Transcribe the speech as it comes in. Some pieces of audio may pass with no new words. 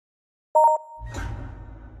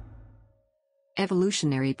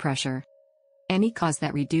Evolutionary pressure. Any cause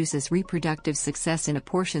that reduces reproductive success in a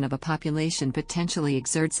portion of a population potentially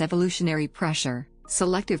exerts evolutionary pressure,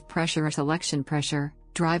 selective pressure or selection pressure,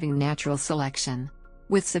 driving natural selection.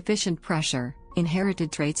 With sufficient pressure,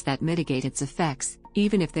 inherited traits that mitigate its effects,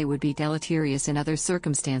 even if they would be deleterious in other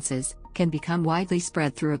circumstances, can become widely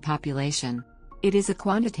spread through a population. It is a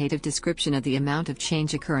quantitative description of the amount of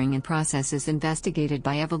change occurring in processes investigated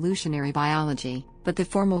by evolutionary biology, but the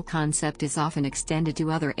formal concept is often extended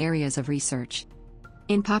to other areas of research.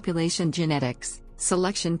 In population genetics,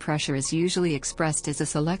 selection pressure is usually expressed as a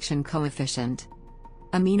selection coefficient.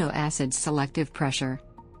 Amino acid selective pressure.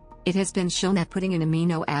 It has been shown that putting an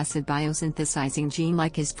amino acid biosynthesizing gene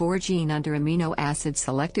like his4 gene under amino acid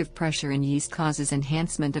selective pressure in yeast causes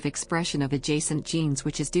enhancement of expression of adjacent genes,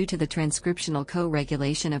 which is due to the transcriptional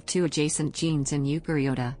co-regulation of two adjacent genes in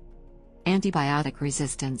eukaryota. Antibiotic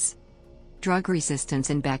resistance. Drug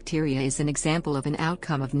resistance in bacteria is an example of an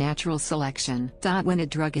outcome of natural selection. When a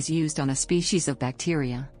drug is used on a species of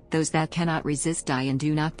bacteria, those that cannot resist die and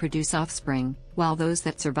do not produce offspring, while those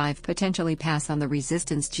that survive potentially pass on the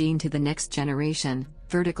resistance gene to the next generation,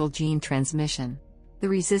 vertical gene transmission. The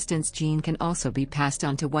resistance gene can also be passed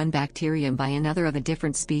on to one bacterium by another of a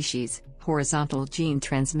different species, horizontal gene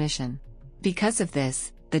transmission. Because of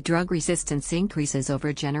this, the drug resistance increases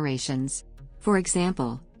over generations. For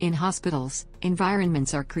example, in hospitals,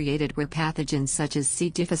 environments are created where pathogens such as C.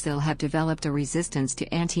 difficile have developed a resistance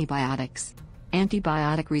to antibiotics.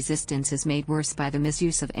 Antibiotic resistance is made worse by the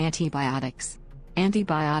misuse of antibiotics.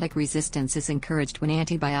 Antibiotic resistance is encouraged when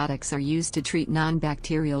antibiotics are used to treat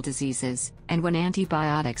non-bacterial diseases, and when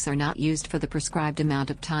antibiotics are not used for the prescribed amount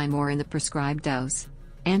of time or in the prescribed dose.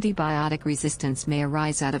 Antibiotic resistance may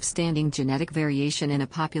arise out of standing genetic variation in a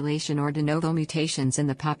population or de novo mutations in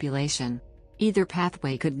the population. Either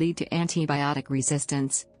pathway could lead to antibiotic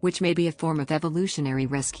resistance, which may be a form of evolutionary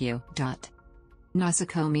rescue.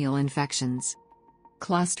 Nosocomial infections.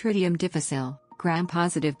 Clostridium difficile,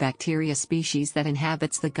 gram-positive bacteria species that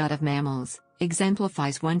inhabits the gut of mammals,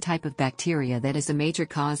 exemplifies one type of bacteria that is a major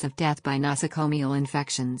cause of death by nosocomial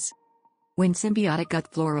infections. When symbiotic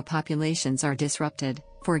gut flora populations are disrupted,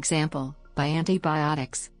 for example, by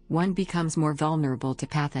antibiotics, one becomes more vulnerable to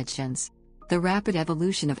pathogens. The rapid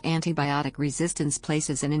evolution of antibiotic resistance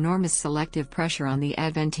places an enormous selective pressure on the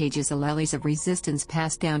advantageous alleles of resistance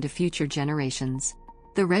passed down to future generations.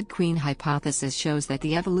 The Red Queen hypothesis shows that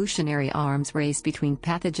the evolutionary arms race between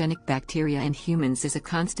pathogenic bacteria and humans is a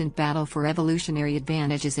constant battle for evolutionary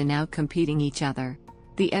advantages in outcompeting each other.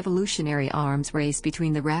 The evolutionary arms race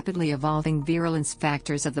between the rapidly evolving virulence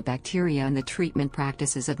factors of the bacteria and the treatment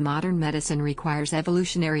practices of modern medicine requires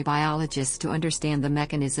evolutionary biologists to understand the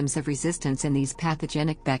mechanisms of resistance in these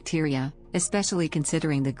pathogenic bacteria, especially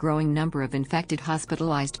considering the growing number of infected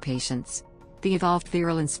hospitalized patients. The evolved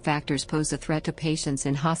virulence factors pose a threat to patients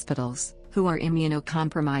in hospitals, who are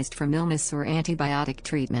immunocompromised from illness or antibiotic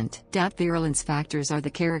treatment. Virulence factors are the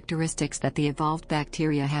characteristics that the evolved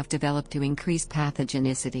bacteria have developed to increase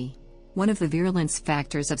pathogenicity. One of the virulence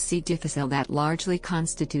factors of C. difficile that largely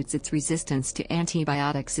constitutes its resistance to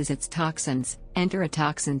antibiotics is its toxins,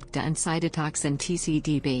 enterotoxin T and cytotoxin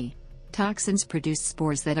TCDB. Toxins produce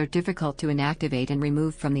spores that are difficult to inactivate and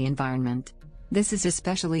remove from the environment. This is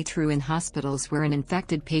especially true in hospitals where an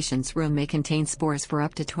infected patient's room may contain spores for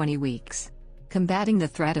up to 20 weeks. Combating the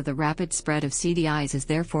threat of the rapid spread of CDIs is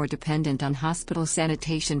therefore dependent on hospital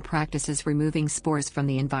sanitation practices removing spores from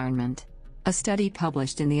the environment. A study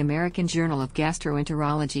published in the American Journal of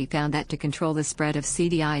Gastroenterology found that to control the spread of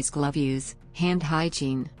CDIs, glove use, hand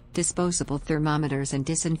hygiene, disposable thermometers and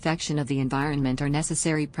disinfection of the environment are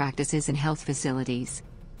necessary practices in health facilities.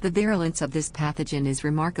 The virulence of this pathogen is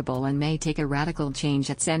remarkable and may take a radical change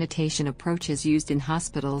at sanitation approaches used in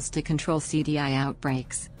hospitals to control CDI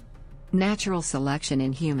outbreaks. Natural selection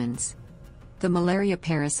in humans. The malaria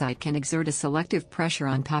parasite can exert a selective pressure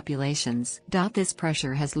on populations. This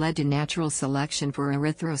pressure has led to natural selection for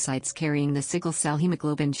erythrocytes carrying the sickle cell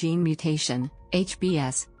hemoglobin gene mutation,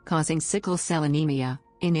 HBS, causing sickle cell anemia,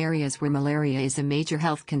 in areas where malaria is a major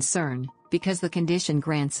health concern, because the condition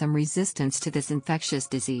grants some resistance to this infectious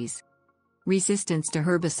disease. Resistance to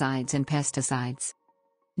herbicides and pesticides.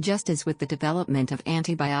 Just as with the development of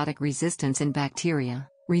antibiotic resistance in bacteria,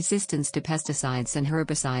 resistance to pesticides and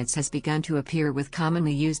herbicides has begun to appear with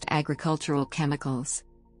commonly used agricultural chemicals.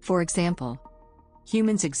 For example,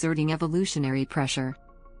 humans exerting evolutionary pressure.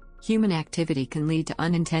 Human activity can lead to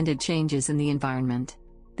unintended changes in the environment.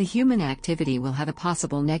 The human activity will have a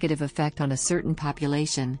possible negative effect on a certain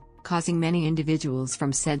population, causing many individuals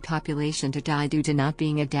from said population to die due to not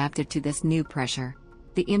being adapted to this new pressure.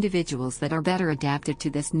 The individuals that are better adapted to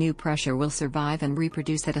this new pressure will survive and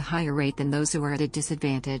reproduce at a higher rate than those who are at a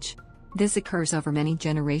disadvantage. This occurs over many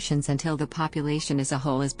generations until the population as a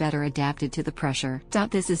whole is better adapted to the pressure.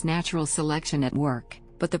 This is natural selection at work,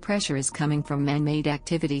 but the pressure is coming from man-made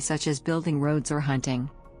activity such as building roads or hunting.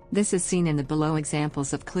 This is seen in the below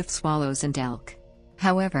examples of cliff swallows and elk.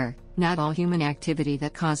 However, not all human activity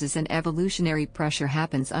that causes an evolutionary pressure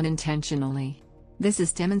happens unintentionally. This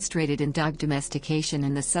is demonstrated in dog domestication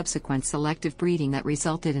and the subsequent selective breeding that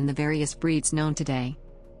resulted in the various breeds known today.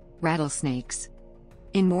 Rattlesnakes.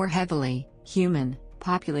 In more heavily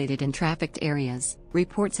human-populated and trafficked areas,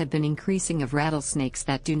 reports have been increasing of rattlesnakes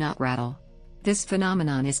that do not rattle. This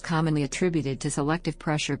phenomenon is commonly attributed to selective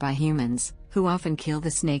pressure by humans, who often kill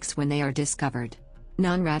the snakes when they are discovered.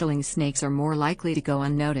 Non-rattling snakes are more likely to go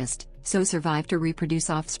unnoticed, so survive to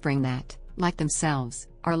reproduce offspring that, like themselves,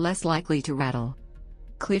 are less likely to rattle.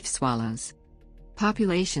 Cliff swallows.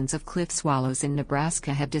 Populations of cliff swallows in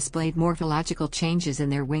Nebraska have displayed morphological changes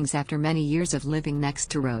in their wings after many years of living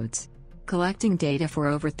next to roads. Collecting data for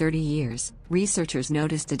over 30 years, researchers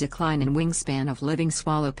noticed a decline in wingspan of living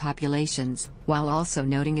swallow populations, while also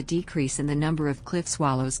noting a decrease in the number of cliff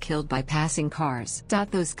swallows killed by passing cars.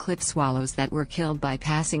 Those cliff swallows that were killed by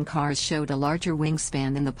passing cars showed a larger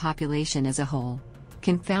wingspan than the population as a whole.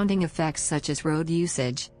 Confounding effects such as road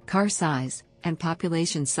usage, car size, and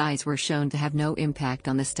population size were shown to have no impact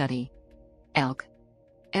on the study. Elk.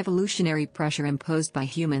 Evolutionary pressure imposed by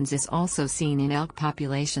humans is also seen in elk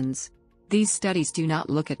populations. These studies do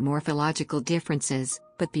not look at morphological differences,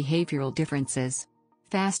 but behavioral differences.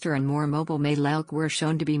 Faster and more mobile male elk were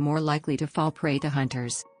shown to be more likely to fall prey to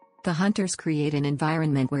hunters. The hunters create an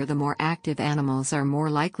environment where the more active animals are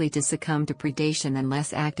more likely to succumb to predation than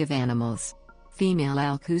less active animals. Female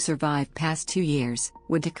elk who survived past 2 years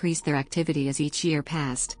would decrease their activity as each year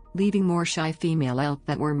passed, leaving more shy female elk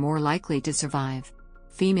that were more likely to survive.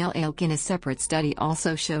 Female elk in a separate study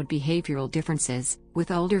also showed behavioral differences,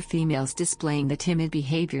 with older females displaying the timid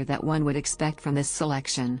behavior that one would expect from this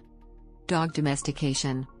selection. Dog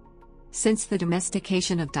domestication. Since the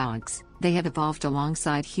domestication of dogs, they have evolved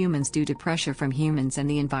alongside humans due to pressure from humans and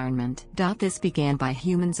the environment. This began by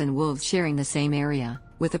humans and wolves sharing the same area,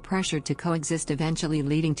 with the pressure to coexist eventually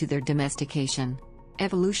leading to their domestication.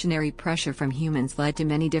 Evolutionary pressure from humans led to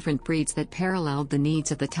many different breeds that paralleled the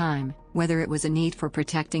needs of the time, whether it was a need for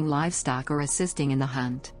protecting livestock or assisting in the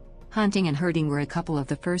hunt. Hunting and herding were a couple of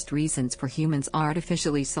the first reasons for humans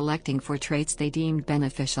artificially selecting for traits they deemed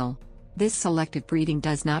beneficial. This selective breeding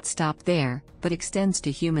does not stop there, but extends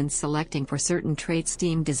to humans selecting for certain traits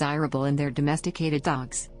deemed desirable in their domesticated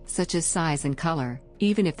dogs, such as size and color,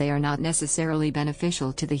 even if they are not necessarily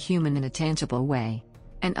beneficial to the human in a tangible way.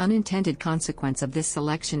 An unintended consequence of this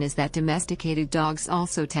selection is that domesticated dogs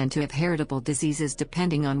also tend to have heritable diseases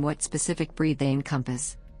depending on what specific breed they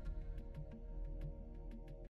encompass.